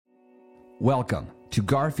Welcome to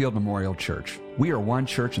Garfield Memorial Church. We are one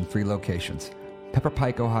church in 3 locations: Pepper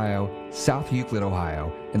Pike, Ohio, South Euclid,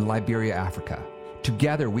 Ohio, and Liberia, Africa.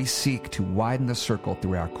 Together, we seek to widen the circle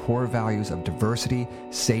through our core values of diversity,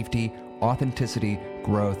 safety, authenticity,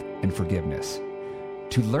 growth, and forgiveness.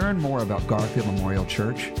 To learn more about Garfield Memorial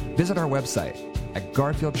Church, visit our website at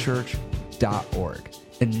garfieldchurch.org.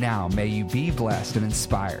 And now, may you be blessed and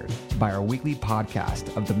inspired by our weekly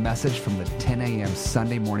podcast of the message from the 10 a.m.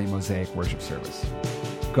 Sunday morning Mosaic worship service.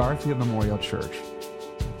 Garfield Memorial Church,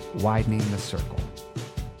 widening the circle.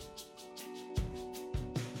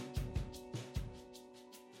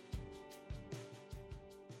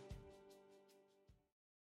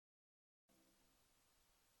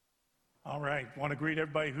 All right, want to greet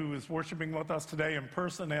everybody who is worshiping with us today in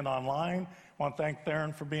person and online. Want to thank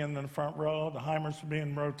Theron for being in the front row, the Heimers for being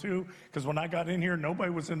in row 2, because when I got in here, nobody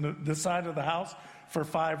was in this side of the house for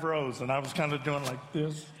 5 rows, and I was kind of doing like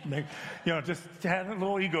this, just had a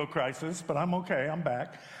little ego crisis, but I'm okay, I'm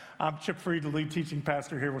back. I'm Chip Freed, the lead teaching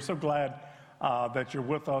pastor here. We're so glad that you're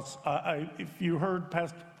with us. If you heard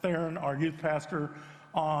Pastor Theron, our youth pastor,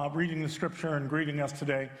 reading the scripture and greeting us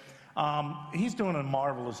today, he's doing a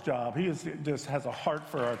marvelous job. He just has a heart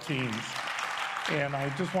for our teens, and I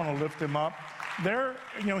just want to lift him up.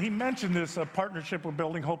 He mentioned this partnership with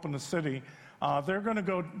Building Hope in the City. They're going to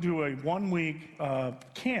go do a 1-week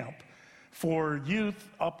camp for youth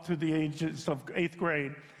up to the ages of 8th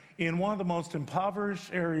grade in one of the most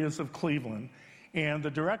impoverished areas of Cleveland. And the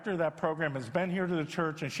director of that program has been here to the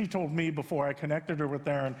church, and she told me before I connected her with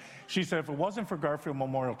Aaron, she said, if it wasn't for Garfield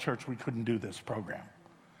Memorial Church, we couldn't do this program.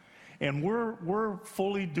 And we're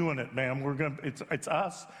fully doing it, man. It's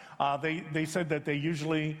us. They said that they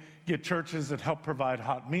usually get churches that help provide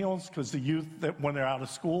hot meals because the youth, that when they're out of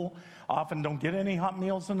school, often don't get any hot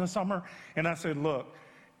meals in the summer. And I said, look,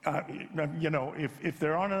 if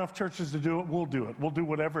there aren't enough churches to do it, we'll do it. We'll do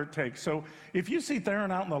whatever it takes. So if you see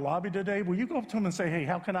Theron out in the lobby today, will you go up to him and say, hey,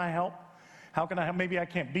 how can I help? How can I help? Maybe I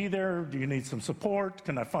can't be there. Do you need some support?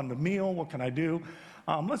 Can I fund a meal? What can I do?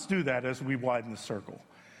 Let's do that as we widen the circle.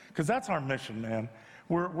 Because that's our mission, man.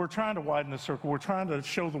 We're trying to widen the circle. We're trying to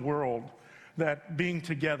show the world that being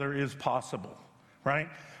together is possible, right?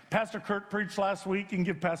 Pastor Kurt preached last week. You can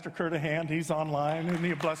give Pastor Kurt a hand. He's online. Isn't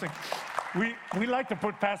he a blessing? We like to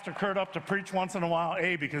put Pastor Kurt up to preach once in a while,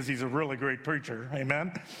 A, because he's a really great preacher,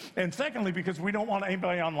 amen? And secondly, because we don't want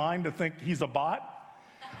anybody online to think he's a bot.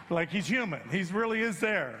 Like, he's human. He really is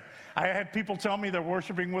there. I had people tell me they're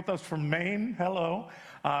worshiping with us from Maine. Hello.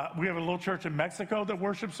 We have a little church in Mexico that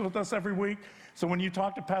worships with us every week. So when you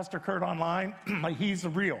talk to Pastor Kurt online, he's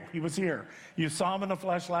real. He was here. You saw him in the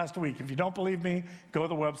flesh last week. If you don't believe me, go to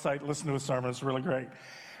the website, listen to his sermon. It's really great.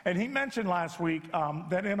 And he mentioned last week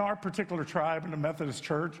that in our particular tribe in the Methodist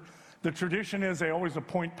Church, the tradition is they always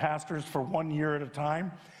appoint pastors for 1 year at a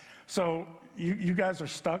time. So you guys are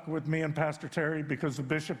stuck with me and Pastor Terry because the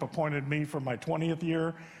bishop appointed me for my 20th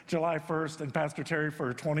year, July 1st, and Pastor Terry for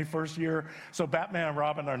her 21st year. So Batman and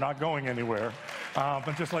Robin are not going anywhere.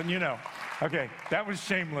 But just letting you know. Okay, that was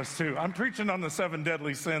shameless too. I'm preaching on the 7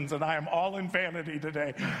 deadly sins, and I am all in vanity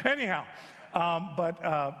today. Anyhow, but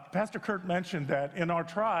Pastor Kurt mentioned that in our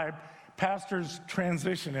tribe, pastors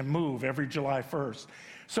transition and move every July 1st.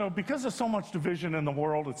 So because of so much division in the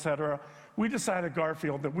world, et cetera, we decided at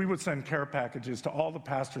Garfield that we would send care packages to all the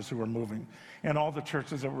pastors who were moving and all the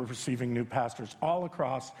churches that were receiving new pastors all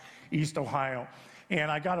across East Ohio. And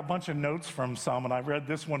I got a bunch of notes from some, and I read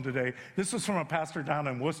this one today. This was from a pastor down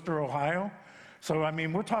in Worcester, Ohio. So,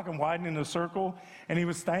 we're talking widening the circle, and he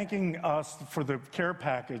was thanking us for the care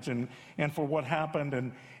package and for what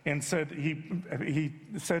happened, and said he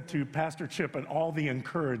said to Pastor Chip and all the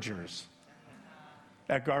encouragers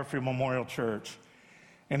at Garfield Memorial Church,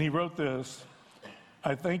 and he wrote this: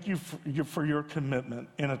 I thank you for your commitment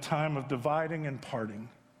in a time of dividing and parting,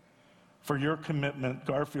 for your commitment,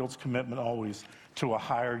 Garfield's commitment always, to a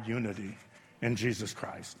higher unity in Jesus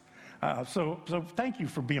Christ. So thank you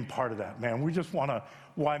for being part of that, man. We just want to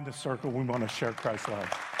widen the circle. We want to share Christ's love.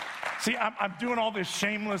 See, I'm doing all this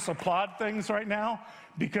shameless applaud things right now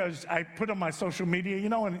because I put on my social media,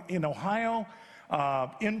 in Ohio,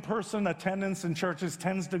 in-person attendance in churches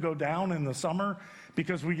tends to go down in the summer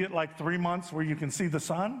because we get like 3 months where you can see the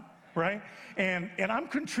sun, right? And I'm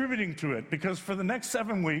contributing to it because for the next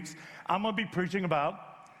 7 weeks, I'm going to be preaching about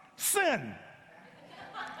sin.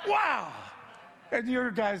 Wow. And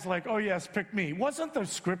your guys like, oh yes, pick me. Wasn't the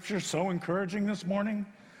scripture so encouraging this morning?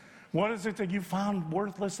 What is it that you found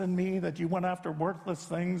worthless in me, that you went after worthless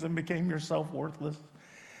things and became yourself worthless?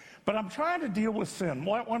 But I'm trying to deal with sin.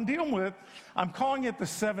 What I'm dealing with, I'm calling it the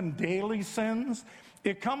 7 daily sins.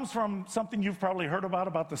 It comes from something you've probably heard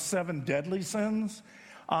about the 7 deadly sins.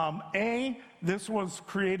 This was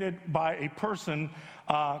created by a person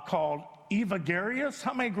called Evagrius.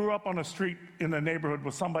 How many grew up on a street in a neighborhood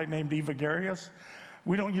with somebody named Evagrius?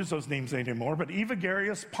 We don't use those names anymore, but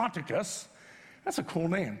Evagrius Ponticus, that's a cool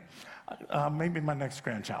name. Maybe my next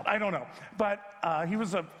grandchild, I don't know. But he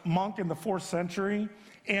was a monk in the 4th century,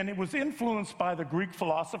 and it was influenced by the Greek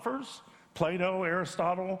philosophers, Plato,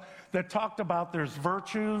 Aristotle, that talked about there's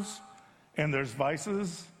virtues and there's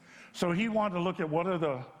vices. So he wanted to look at what are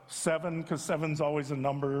the 7, because 7's always a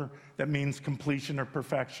number that means completion or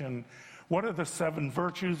perfection. What are the 7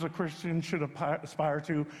 virtues a Christian should aspire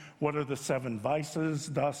to? What are the 7 vices,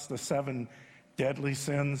 thus the 7 deadly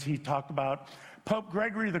sins he talked about? Pope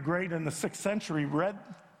Gregory the Great in the 6th century read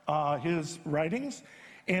his writings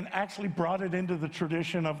and actually brought it into the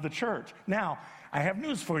tradition of the church. Now, I have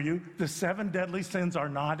news for you. The 7 deadly sins are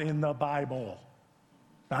not in the Bible.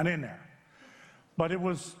 Not in there. But it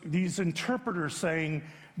was these interpreters saying,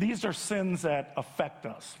 these are sins that affect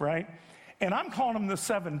us, right? And I'm calling them the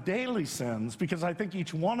 7 daily sins because I think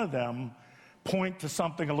each one of them point to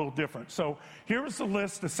something a little different. So here is the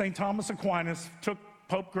list that St. Thomas Aquinas took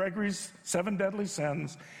Pope Gregory's 7 deadly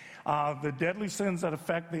sins, the deadly sins that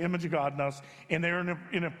affect the image of God in us, and they're in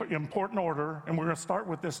an important order, and we're going to start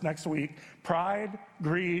with this next week. Pride,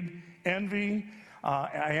 greed, envy.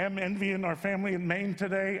 I am envying our family in Maine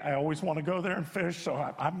today. I always want to go there and fish, so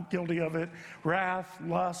I'm guilty of it. Wrath,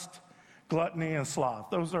 lust, gluttony, and sloth.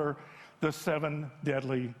 Those are the 7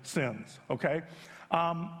 deadly sins, okay?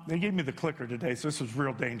 They gave me the clicker today, so this is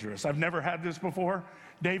real dangerous. I've never had this before.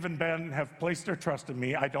 Dave and Ben have placed their trust in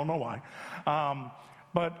me. I don't know why.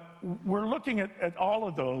 But we're looking at all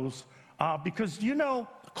of those because, you know,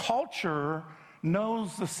 culture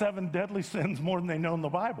knows the 7 deadly sins more than they know in the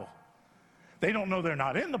Bible. They don't know they're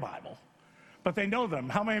not in the Bible, but they know them.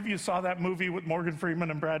 How many of you saw that movie with Morgan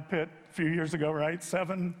Freeman and Brad Pitt a few years ago, right?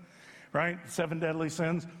 7, right? 7 deadly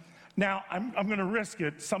sins. Now, I'm going to risk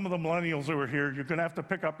it. Some of the millennials who are here, you're going to have to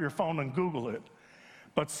pick up your phone and Google it.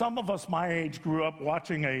 But some of us my age grew up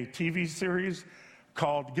watching a TV series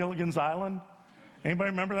called Gilligan's Island.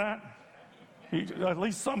 Anybody remember that? At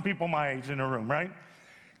least some people my age in the room, right?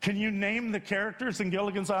 Can you name the characters in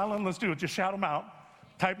Gilligan's Island? Let's do it. Just shout them out.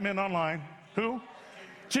 Type them in online. Who?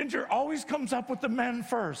 Ginger always comes up with the men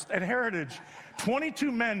first. At Heritage,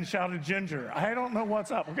 22 men shouted Ginger. I don't know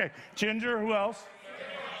what's up. Okay, Ginger, who else?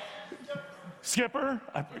 Skipper,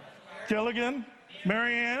 Gilligan,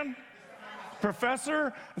 Marianne,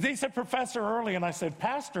 Professor. They said Professor early, and I said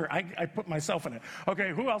Pastor. I put myself in it.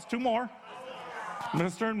 Okay, who else? 2 more.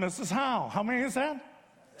 Mr. and Mrs. Howe. How many is that?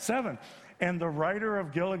 7. And the writer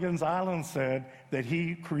of Gilligan's Island said that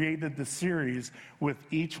he created the series with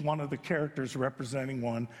each one of the characters representing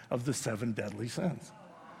one of the 7 deadly sins.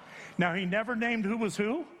 Now, he never named who was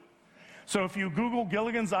who. So if you Google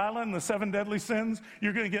Gilligan's Island, the 7 deadly sins,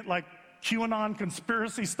 you're going to get like QAnon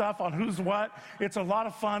conspiracy stuff on who's what. It's a lot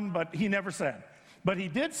of fun, but he never said. But he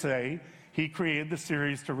did say he created the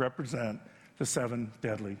series to represent the 7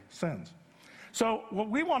 deadly sins. So what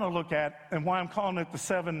we want to look at, and why I'm calling it the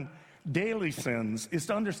 7 daily sins, is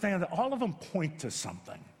to understand that all of them point to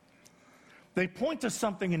something. They point to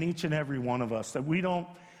something in each and every one of us that we don't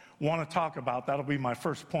want to talk about. That'll be my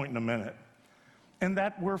first point in a minute. And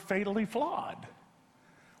that we're fatally flawed.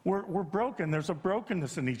 We're broken. There's a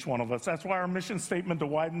brokenness in each one of us. That's why our mission statement to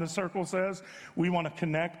widen the circle says we want to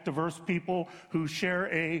connect diverse people who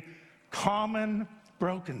share a common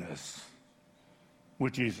brokenness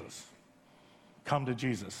with Jesus. Come to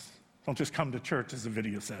Jesus. Don't just come to church, as the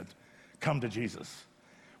video said. Come to Jesus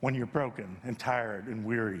when you're broken and tired and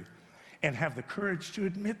weary, and have the courage to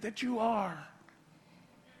admit that you are.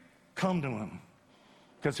 Come to him,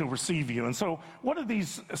 because he'll receive you. And so what do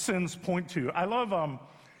these sins point to? I love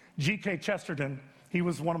G.K. Chesterton. He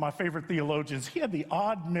was one of my favorite theologians. He had the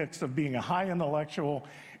odd mix of being a high intellectual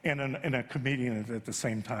and a comedian at the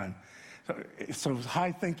same time. So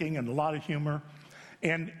high thinking and a lot of humor.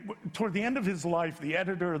 And toward the end of his life, the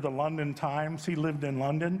editor of the London Times, he lived in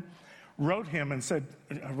London, wrote him and said,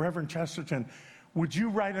 Reverend Chesterton, would you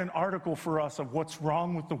write an article for us of what's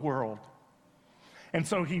wrong with the world? And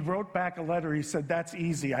so he wrote back a letter. He said, that's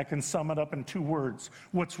easy. I can sum it up in 2 words.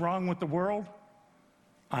 What's wrong with the world?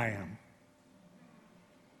 I am.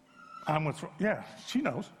 I'm what's wrong. Yeah, she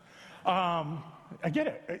knows. I get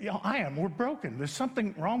it. You know, I am. We're broken. There's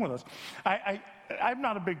something wrong with us. I'm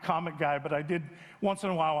not a big comic guy, but I did once in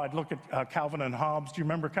a while. I'd look at Calvin and Hobbes. Do you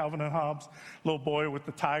remember Calvin and Hobbes? Little boy with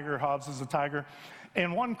the tiger. Hobbes is a tiger.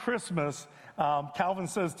 And one Christmas, Calvin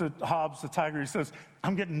says to Hobbes, the tiger, he says,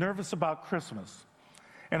 I'm getting nervous about Christmas.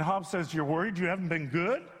 And Hobbes says, you're worried you haven't been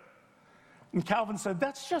good? And Calvin said,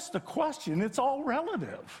 that's just a question. It's all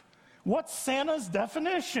relative. What's Santa's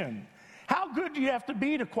definition? How good do you have to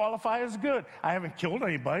be to qualify as good? I haven't killed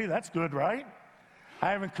anybody. That's good, right?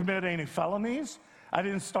 I haven't committed any felonies. I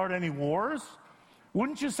didn't start any wars.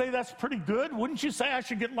 Wouldn't you say that's pretty good? Wouldn't you say I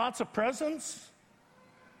should get lots of presents?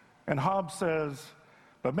 And Hobbes says,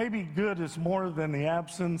 but maybe good is more than the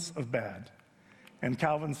absence of bad. And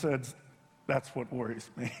Calvin says, that's what worries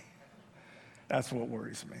me. That's what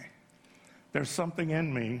worries me. There's something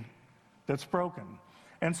in me that's broken.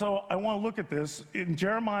 And so I want to look at this. In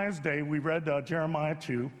Jeremiah's day, we read Jeremiah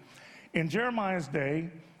 2. In Jeremiah's day,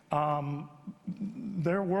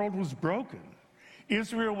 their world was broken.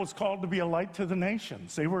 Israel was called to be a light to the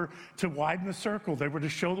nations. They were to widen the circle. They were to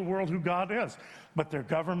show the world who God is. But their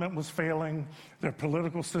government was failing. Their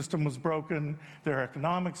political system was broken. Their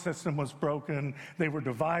economic system was broken. They were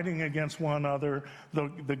dividing against one another.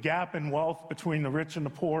 The gap in wealth between the rich and the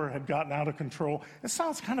poor had gotten out of control. It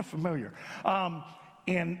sounds kind of familiar.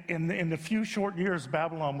 In the few short years,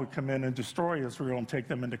 Babylon would come in and destroy Israel and take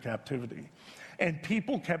them into captivity. And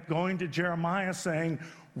people kept going to Jeremiah saying,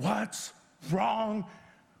 what's wrong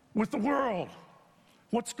with the world?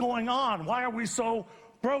 What's going on? Why are we so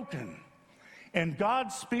broken? And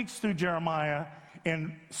God speaks through Jeremiah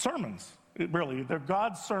in sermons. They're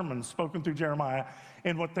God's sermons spoken through Jeremiah.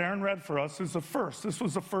 And what Darren read for us is this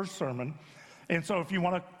was the first sermon. And so if you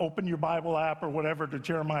want to open your Bible app or whatever to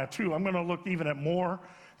Jeremiah 2, I'm going to look even at more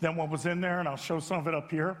than what was in there, and I'll show some of it up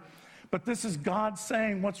here. But this is God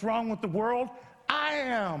saying, what's wrong with the world? I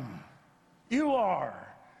am. You are.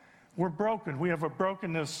 We're broken. We have a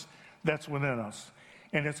brokenness that's within us,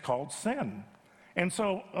 and it's called sin. And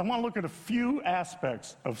so I want to look at a few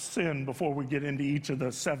aspects of sin before we get into each of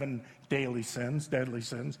the 7 daily sins, deadly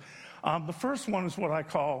sins. The first one is what I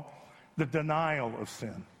call the denial of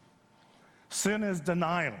sin. Sin is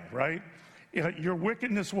denial, right? Your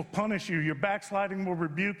wickedness will punish you. Your backsliding will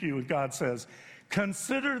rebuke you, God says.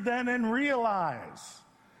 Consider then and realize,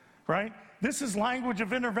 right? This is language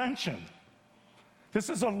of intervention. This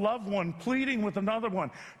is a loved one pleading with another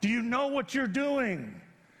one. Do you know what you're doing?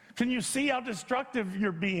 Can you see how destructive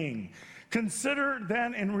you're being? Consider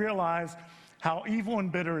then and realize how evil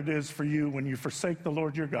and bitter it is for you when you forsake the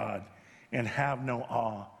Lord your God and have no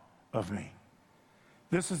awe of me.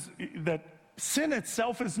 This is that sin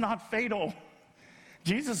itself is not fatal.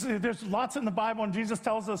 There's lots in the Bible, and Jesus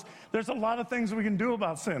tells us there's a lot of things we can do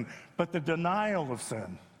about sin, but the denial of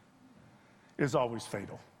sin is always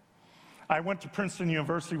fatal. I went to Princeton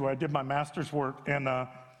University where I did my master's work, and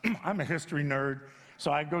I'm a history nerd,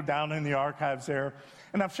 so I go down in the archives there.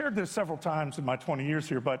 And I've shared this several times in my 20 years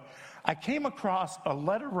here, but I came across a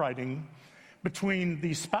letter writing between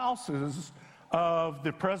the spouses of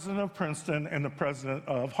the president of Princeton and the president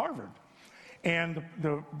of Harvard. And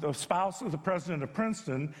the spouse of the president of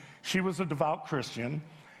Princeton, she was a devout Christian,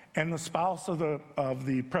 and the spouse of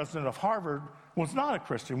the president of Harvard was not a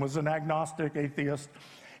Christian, was an agnostic, atheist.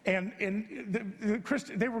 And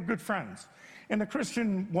they were good friends. And the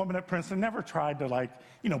Christian woman at Princeton never tried to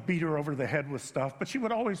beat her over the head with stuff, but she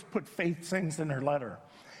would always put faith things in her letter.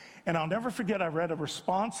 And I'll never forget, I read a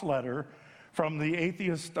response letter from the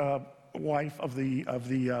atheist wife of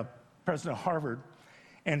the president of Harvard.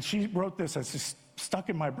 And she wrote this, it's just stuck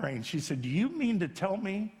in my brain. She said, do you mean to tell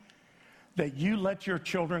me that you let your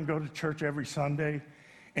children go to church every Sunday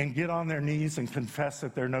and get on their knees and confess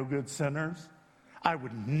that they're no good sinners? I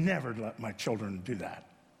would never let my children do that.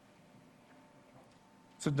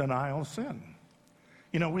 It's a denial of sin.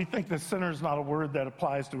 You know, we think that sinner is not a word that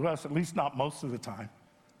applies to us, at least not most of the time,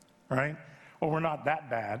 right? Or we're not that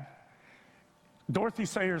bad. Dorothy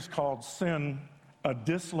Sayers called sin a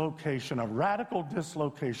dislocation, a radical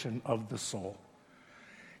dislocation of the soul.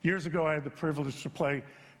 Years ago, I had the privilege to play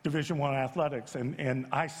Division I athletics, and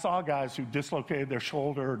I saw guys who dislocated their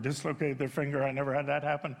shoulder or dislocated their finger. I never had that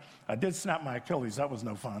happen. I did snap my Achilles. That was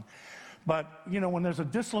no fun. But, when there's a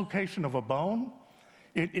dislocation of a bone,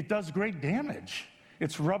 it does great damage.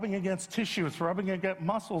 It's rubbing against tissue. It's rubbing against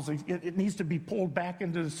muscles. It needs to be pulled back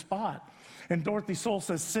into the spot. And Dorothy Soul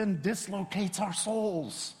says sin dislocates our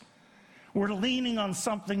souls. We're leaning on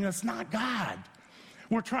something that's not God.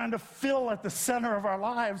 We're trying to fill at the center of our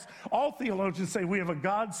lives. All theologians say we have a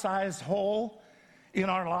God-sized hole in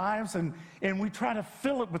our lives, and we try to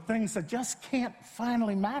fill it with things that just can't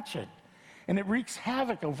finally match it. And it wreaks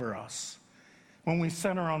havoc over us when we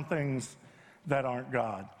center on things that aren't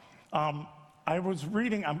God. I was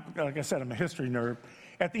reading, like I said, I'm a history nerd.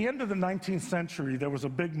 At the end of the 19th century, there was a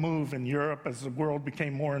big move in Europe as the world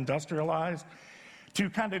became more industrialized to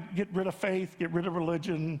kind of get rid of faith, get rid of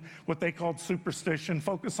religion, what they called superstition,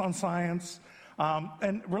 focus on science.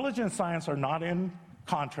 And religion and science are not in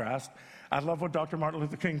contrast. I love what Dr. Martin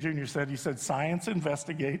Luther King Jr. said. He said, science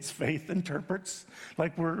investigates, faith interprets,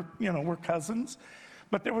 like we're cousins.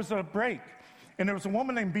 But there was a break. And there was a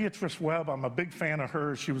woman named Beatrice Webb. I'm a big fan of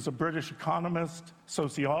her. She was a British economist,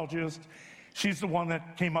 sociologist. She's the one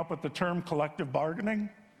that came up with the term collective bargaining.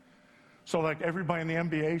 So like everybody in the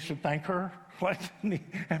NBA should thank her, like in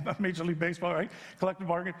the Major League Baseball, right? Collective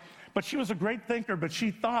bargaining. But she was a great thinker, but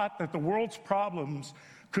she thought that the world's problems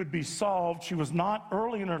could be solved. She was not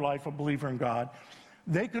early in her life a believer in God.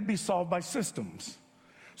 They could be solved by systems.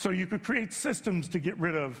 So you could create systems to get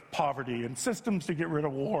rid of poverty and systems to get rid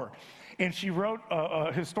of war. And she wrote,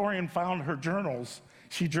 a historian found her journals.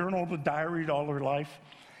 She journaled and diaried all her life.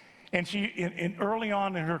 And she, early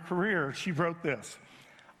on in her career, she wrote this: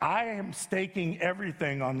 I am staking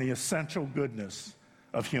everything on the essential goodness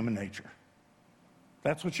of human nature.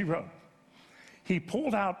 That's what she wrote. He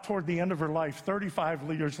pulled out toward the end of her life, 35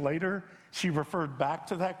 years later, she referred back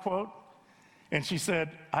to that quote, and she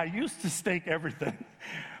said, I used to stake everything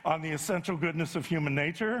on the essential goodness of human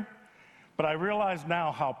nature, but I realize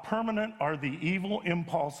now how permanent are the evil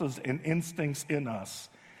impulses and instincts in us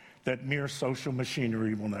that mere social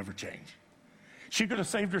machinery will never change. She could have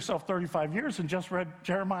saved herself 35 years and just read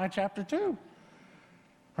Jeremiah chapter 2,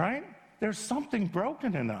 right? There's something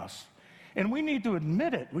broken in us, and we need to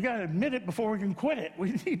admit it. We got to admit it before we can quit it.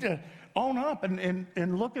 We need to own up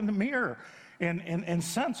and look in the mirror and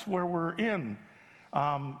sense where we're in.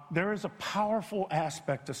 There is a powerful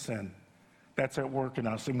aspect to sin that's at work in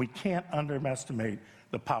us, and we can't underestimate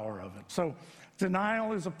the power of it. So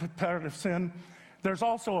denial is a part of sin. There's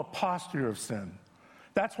also a posture of sin.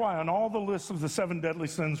 That's why on all the lists of the 7 deadly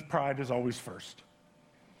sins, pride is always first,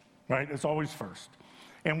 right? It's always first.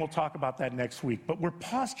 And we'll talk about that next week. But we're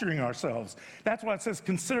posturing ourselves. That's why it says,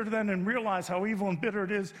 consider then and realize how evil and bitter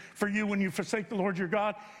it is for you when you forsake the Lord your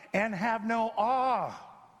God and have no awe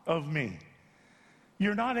of me.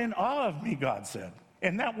 You're not in awe of me, God said.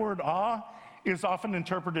 And that word awe is often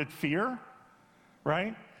interpreted fear,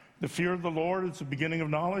 right? The fear of the Lord is the beginning of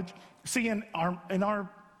knowledge. See, in our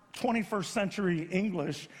 21st century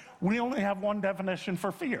English, we only have one definition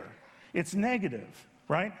for fear. It's negative,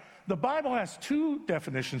 right? The Bible has 2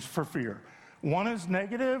 definitions for fear. One is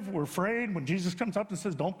negative, we're afraid. When Jesus comes up and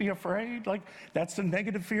says, don't be afraid, like that's a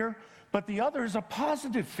negative fear. But the other is a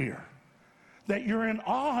positive fear, that you're in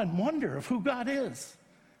awe and wonder of who God is,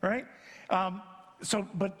 right?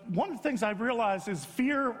 But one of the things I've realized is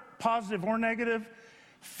fear, positive or negative,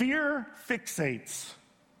 fear fixates.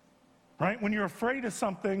 Right? When you're afraid of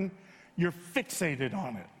something, you're fixated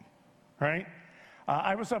on it, right?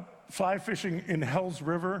 I was up fly fishing in Hell's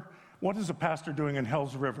River. What is a pastor doing in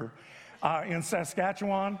Hell's River? In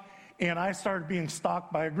Saskatchewan, and I started being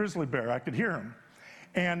stalked by a grizzly bear. I could hear him.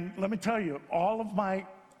 And let me tell you, all of my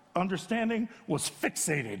understanding was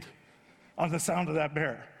fixated on the sound of that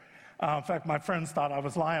bear. In fact, my friends thought I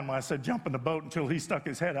was lying when I said jump in the boat until he stuck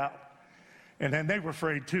his head out. And then they were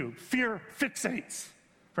afraid too. Fear fixates.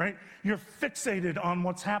 Right? You're fixated on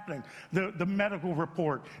what's happening. The medical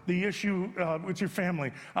report, the issue with your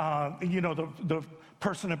family, the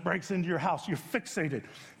person that breaks into your house, you're fixated.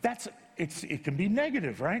 It can be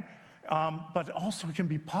negative, right? But also it can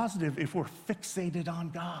be positive if we're fixated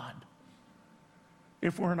on God.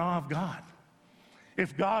 If we're in awe of God.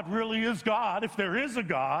 If God really is God, if there is a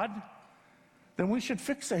God, then we should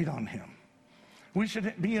fixate on him. We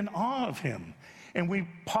should be in awe of him. And we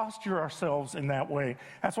posture ourselves in that way.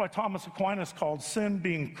 That's why Thomas Aquinas called sin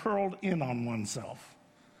being curled in on oneself.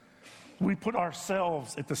 We put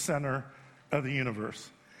ourselves at the center of the universe.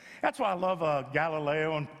 That's why I love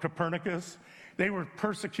Galileo and Copernicus. They were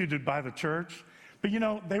persecuted by the church. But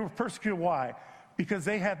they were persecuted. Why? Because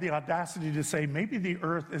they had the audacity to say, maybe the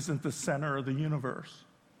earth isn't the center of the universe.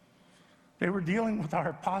 They were dealing with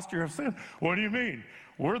our posture of sin. What do you mean?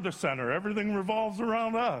 We're the center. Everything revolves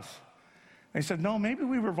around us. They said, no, maybe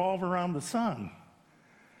we revolve around the sun.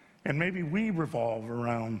 And maybe we revolve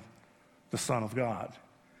around the Son of God,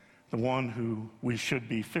 the one who we should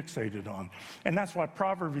be fixated on. And that's why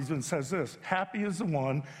Proverbs even says this: happy is the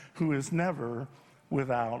one who is never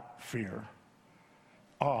without fear.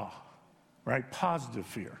 Awe, right? Positive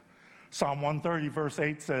fear. Psalm 130 verse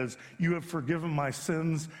 8 says, you have forgiven my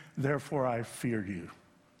sins, therefore I fear you.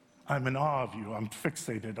 I'm in awe of you. I'm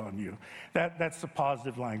fixated on you. That's the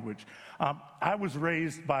positive language. I was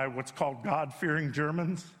raised by what's called God-fearing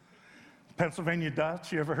Germans, Pennsylvania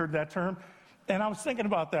Dutch. You ever heard that term? And I was thinking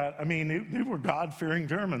about that. I mean, they were God-fearing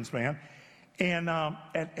Germans, man. And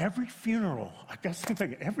at every funeral, I guess I can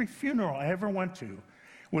think, every funeral I ever went to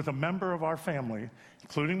with a member of our family,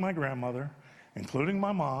 including my grandmother, including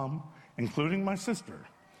my mom, including my sister,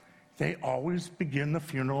 they always begin the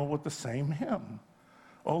funeral with the same hymn.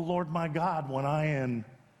 Oh Lord my God, when I in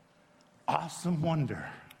awesome wonder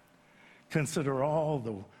consider all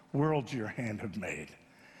the worlds your hand have made,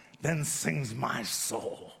 then sings my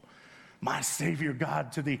soul, my Savior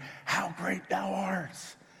God, to thee, how great thou art.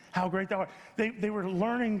 How great thou art. They were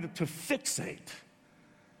learning to fixate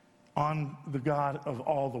on the God of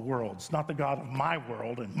all the worlds, not the God of my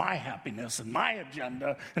world and my happiness and my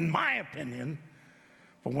agenda and my opinion.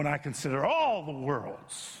 But when I consider all the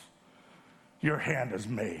worlds your hand has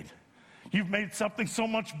made, you've made something so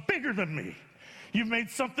much bigger than me. You've made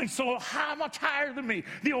something so much higher than me.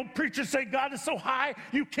 The old preachers say God is so high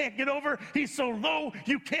you can't get over. He's so low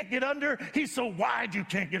you can't get under. He's so wide you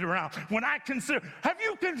can't get around. When I consider, have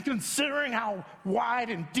you been considering how wide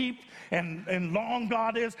and deep and long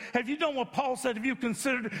God is? Have you done what Paul said? Have you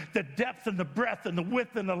considered the depth and the breadth and the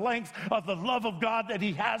width and the length of the love of God that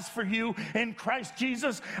he has for you in Christ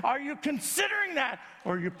Jesus? Are you considering that?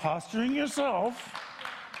 Or are you posturing yourself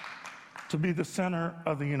to be the center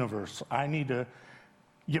of the universe? I need to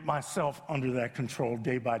get myself under that control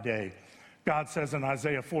day by day. God says in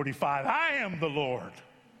Isaiah 45, I am the Lord.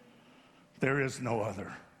 There is no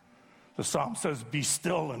other. The psalm says, be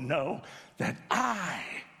still and know that I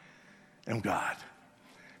am God.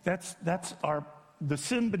 That's the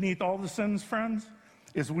sin beneath all the sins, friends,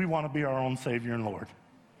 is we want to be our own Savior and Lord.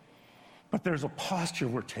 But there's a posture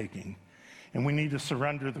we're taking, and we need to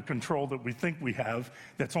surrender the control that we think we have,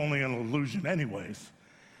 that's only an illusion anyways,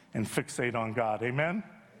 and fixate on God. Amen?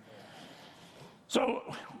 So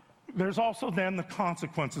there's also then the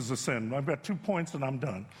consequences of sin. I've got 2 points and I'm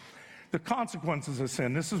done. The consequences of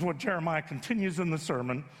sin. This is what Jeremiah continues in the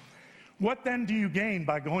sermon. What then do you gain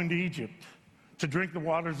by going to Egypt to drink the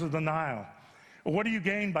waters of the Nile? Or what do you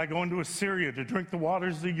gain by going to Assyria to drink the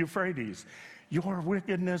waters of the Euphrates? Your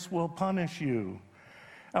wickedness will punish you.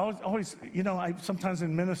 I always, sometimes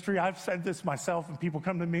in ministry, I've said this myself, and people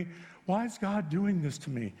come to me, why is God doing this to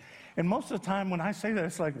me? And most of the time when I say that,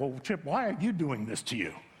 it's like, well, Chip, why are you doing this to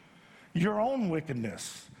you? Your own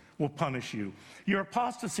wickedness will punish you. Your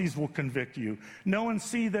apostasies will convict you. Know and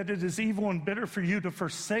see that it is evil and bitter for you to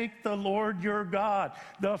forsake the Lord your God.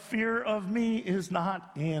 The fear of me is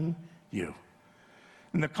not in you.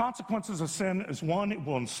 And the consequences of sin is, one, it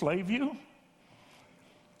will enslave you.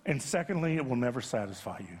 And secondly, it will never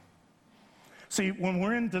satisfy you. See, when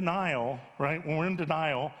we're in denial, right,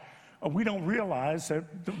 we don't realize that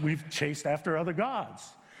we've chased after other gods.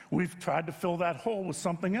 We've tried to fill that hole with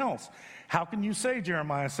something else. How can you say,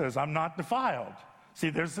 Jeremiah says, I'm not defiled? See,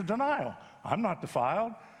 there's the denial. I'm not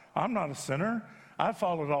defiled. I'm not a sinner. I've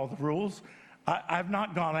followed all the rules. I've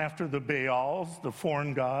not gone after the Baals, the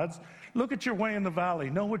foreign gods. Look at your way in the valley.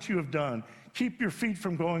 Know what you have done. Keep your feet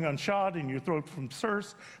from going unshod and your throat from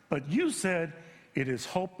thirst. But you said, it is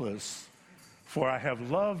hopeless, for I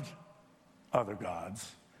have loved other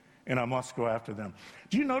gods, and I must go after them.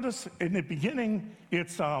 Do you notice in the beginning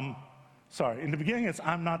it's I'm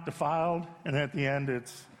not defiled, and at the end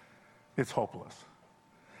it's hopeless.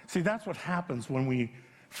 See, that's what happens when we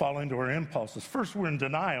fall into our impulses. First we're in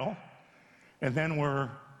denial, and then we're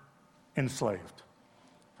enslaved,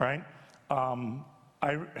 right?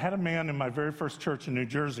 I had a man in my very first church in New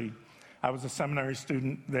Jersey. I was a seminary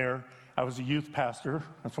student there. I was a youth pastor.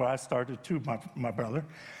 That's why I started too, my brother.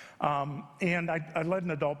 And I led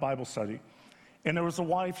an adult Bible study. And there was a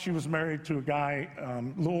wife. She was married to a guy a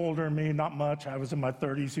little older than me, not much. I was in my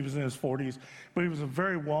 30s. He was in his 40s. But he was a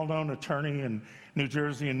very well-known attorney in New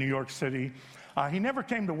Jersey and New York City. He never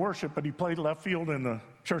came to worship, but he played left field in the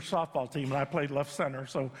church softball team, and I played left center.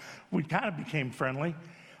 So we kind of became friendly.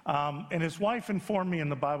 And his wife informed me in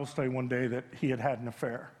the Bible study one day that he had had an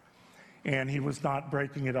affair, and he was not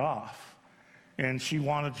breaking it off. And she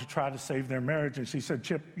wanted to try to save their marriage, and she said,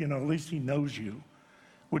 Chip, at least he knows you.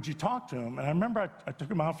 Would you talk to him? And I remember I took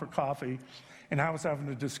him out for coffee, and I was having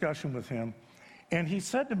a discussion with him. And he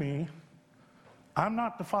said to me, I'm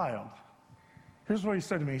not defiled. Here's what he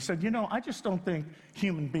said to me. He said, I just don't think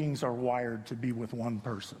human beings are wired to be with one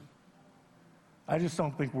person. I just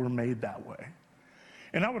don't think we're made that way.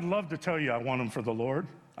 And I would love to tell you I want him for the Lord.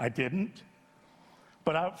 I didn't.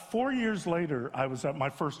 But 4 years later, I was at my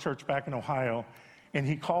first church back in Ohio, and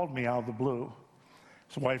he called me out of the blue.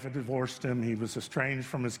 His wife had divorced him. He was estranged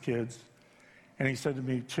from his kids. And he said to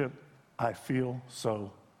me, Chip, I feel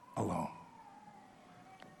so alone.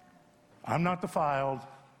 I'm not defiled.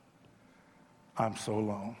 I'm so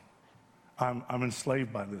alone. I'm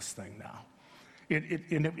enslaved by this thing now.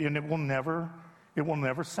 And it will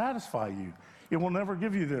never satisfy you. It will never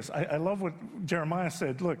give you this. I love what Jeremiah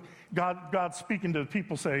said. Look, God speaking to the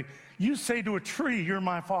people say, you say to a tree, you're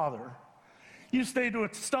my father. You say to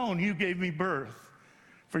a stone, you gave me birth.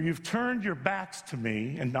 For you've turned your backs to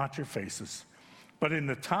me and not your faces. But in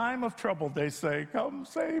the time of trouble, they say, come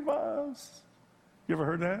save us. You ever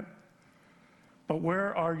heard that? But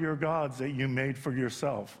where are your gods that you made for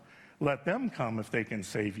yourself? Let them come if they can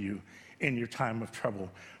save you in your time of trouble.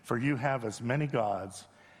 For you have as many gods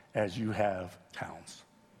as you have towns.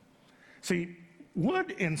 See,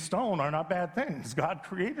 wood and stone are not bad things. God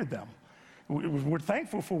created them. We're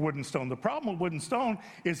thankful for wood and stone. The problem with wood and stone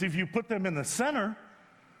is if you put them in the center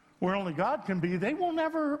where only God can be, they will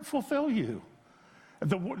never fulfill you.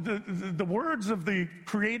 The words of the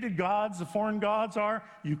created gods, the foreign gods are,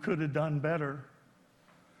 you could have done better.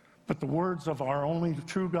 But the words of our only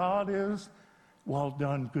true God is, well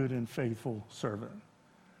done, good and faithful servant.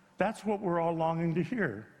 That's what we're all longing to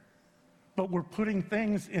hear. But we're putting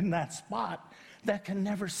things in that spot that can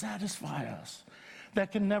never satisfy us,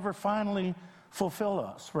 that can never finally fulfill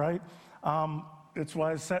us, right? It's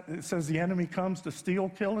why it says the enemy comes to steal,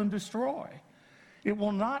 kill, and destroy. It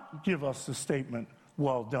will not give us the statement,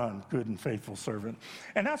 well done, good and faithful servant.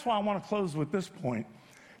 And that's why I want to close with this point,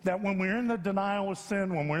 that when we're in the denial of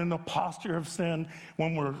sin, when we're in the posture of sin,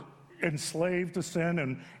 when we're enslaved to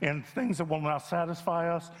sin and things that will not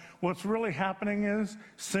satisfy us, what's really happening is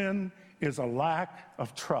sin is a lack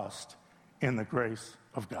of trust in the grace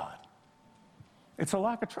of God. It's a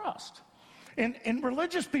lack of trust. And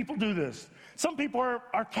religious people do this. Some people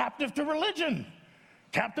are captive to religion,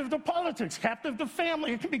 captive to politics, captive to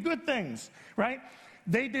family. It can be good things, right?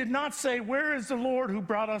 They did not say, where is the Lord who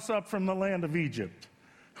brought us up from the land of Egypt,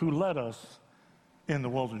 who led us in the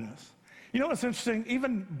wilderness? You know what's interesting?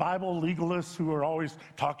 Even Bible legalists who are always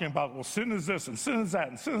talking about, well, sin is this and sin is that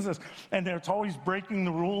and sin is this, and it's always breaking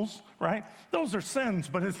the rules, right? Those are sins,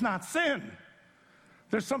 but it's not sin.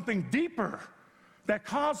 There's something deeper that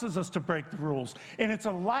causes us to break the rules, and it's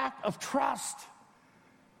a lack of trust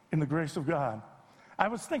in the grace of God. I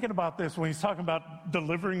was thinking about this when he's talking about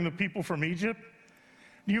delivering the people from Egypt.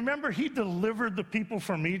 Do you remember he delivered the people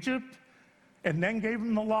from Egypt and then gave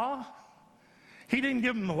them the law? He didn't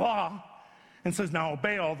give them the law and says, now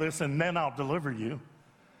obey all this and then I'll deliver you.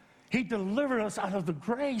 He delivered us out of the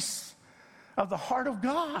grace of the heart of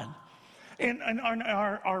God. And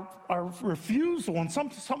our refusal, and some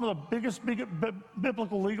of the biggest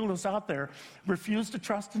biblical legalists out there refuse to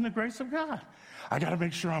trust in the grace of God. I got to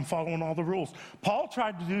make sure I'm following all the rules. Paul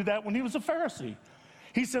tried to do that when he was a Pharisee.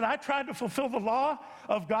 He said, I tried to fulfill the law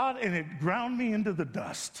of God and it ground me into the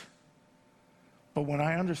dust. But when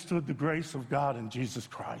I understood the grace of God in Jesus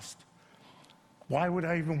Christ, why would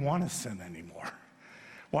I even want to sin anymore?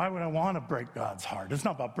 Why would I want to break God's heart? It's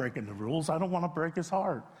not about breaking the rules. I don't want to break his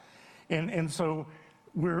heart. And so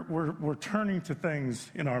we're turning to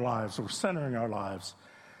things in our lives. We're centering our lives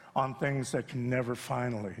on things that can never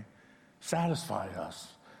finally satisfy us.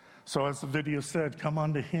 So as the video said, come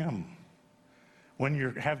unto him. When you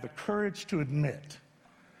have the courage to admit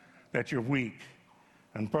that you're weak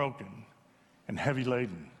and broken and heavy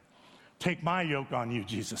laden. Take my yoke on you,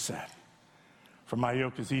 Jesus said. For my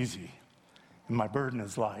yoke is easy and my burden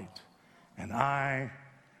is light. And I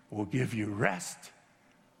will give you rest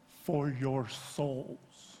for your souls.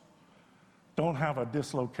 Don't have a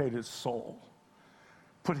dislocated soul.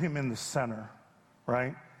 Put him in the center,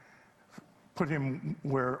 right? Put him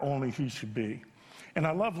where only he should be. And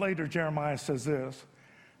I love later Jeremiah says this,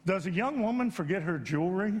 does a young woman forget her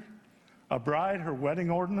jewelry, a bride her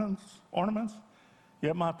wedding ornaments?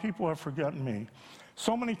 Yet my people have forgotten me.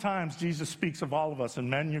 So many times Jesus speaks of all of us, and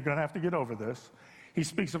men, you're going to have to get over this. He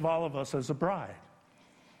speaks of all of us as a bride.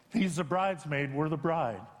 He's the bridesmaid, we're the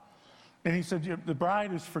bride. And he said, the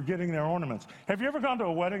bride is forgetting their ornaments. Have you ever gone to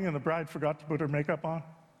a wedding and the bride forgot to put her makeup on?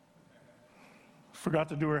 Forgot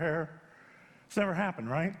to do her hair? It's never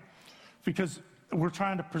happened, right? Because we're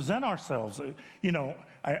trying to present ourselves. You know,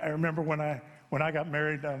 I remember when I got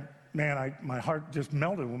married, my heart just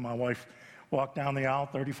melted when my wife walked down the aisle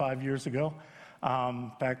 35 years ago.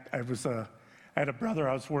 In fact, I had a brother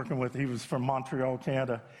I was working with. He was from Montreal,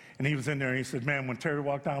 Canada, and he was in there, and he said, man, when Terry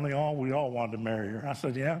walked down the aisle, we all wanted to marry her. I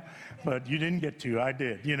said, yeah, but you didn't get to. I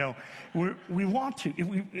did. You know, we want to.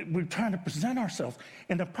 We're trying to present ourselves,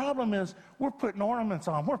 and the problem is we're putting ornaments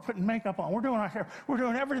on. We're putting makeup on. We're doing our hair. We're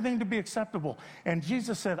doing everything to be acceptable. And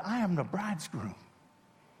Jesus said, I am the bridegroom,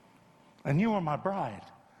 and you are my bride.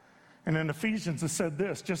 And in Ephesians, it said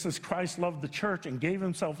this: just as Christ loved the church and gave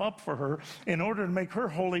himself up for her in order to make her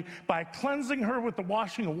holy by cleansing her with the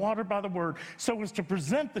washing of water by the word, so as to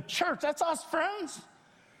present the church, that's us, friends,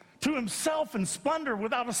 to himself in splendor,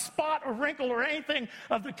 without a spot or wrinkle or anything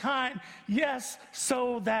of the kind. Yes,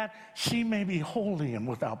 so that she may be holy and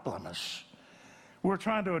without blemish. We're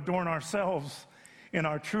trying to adorn ourselves in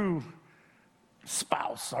our true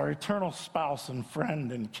spouse, our eternal spouse and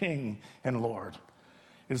friend and King and Lord.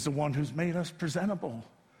 Is the one who's made us presentable,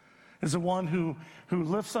 is the one who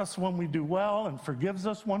lifts us when we do well and forgives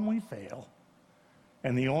us when we fail,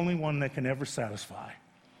 and the only one that can ever satisfy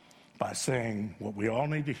by saying what we all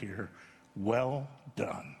need to hear: well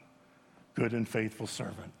done, good and faithful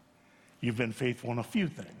servant. You've been faithful in a few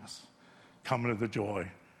things. Come into the joy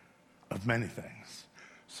of many things.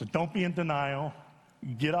 So don't be in denial.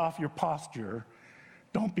 Get off your posture.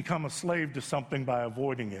 Don't become a slave to something by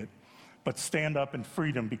avoiding it. But stand up in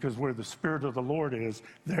freedom, because where the Spirit of the Lord is,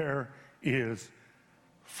 there is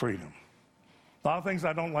freedom. A lot of things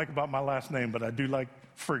I don't like about my last name, but I do like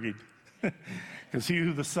freed. Because he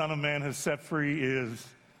who the Son of Man has set free is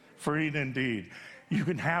freed indeed. You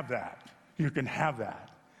can have that. You can have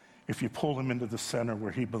that if you pull him into the center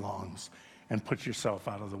where he belongs and put yourself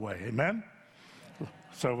out of the way. Amen?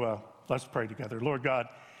 So let's pray together. Lord God,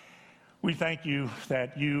 we thank you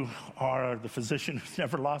that you are the physician who's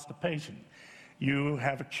never lost a patient. You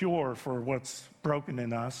have a cure for what's broken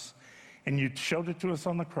in us, and you showed it to us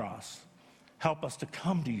on the cross. Help us to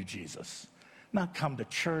come to you, Jesus. Not come to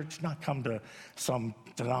church, not come to some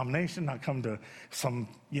denomination, not come to some,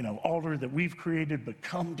 altar that we've created, but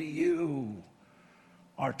come to you,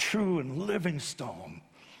 our true and living stone,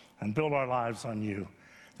 and build our lives on you,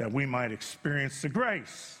 that we might experience the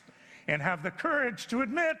grace and have the courage to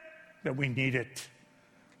admit that we need it.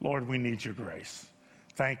 Lord, we need your grace.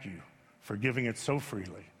 Thank you for giving it so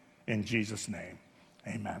freely. In Jesus' name,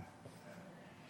 amen.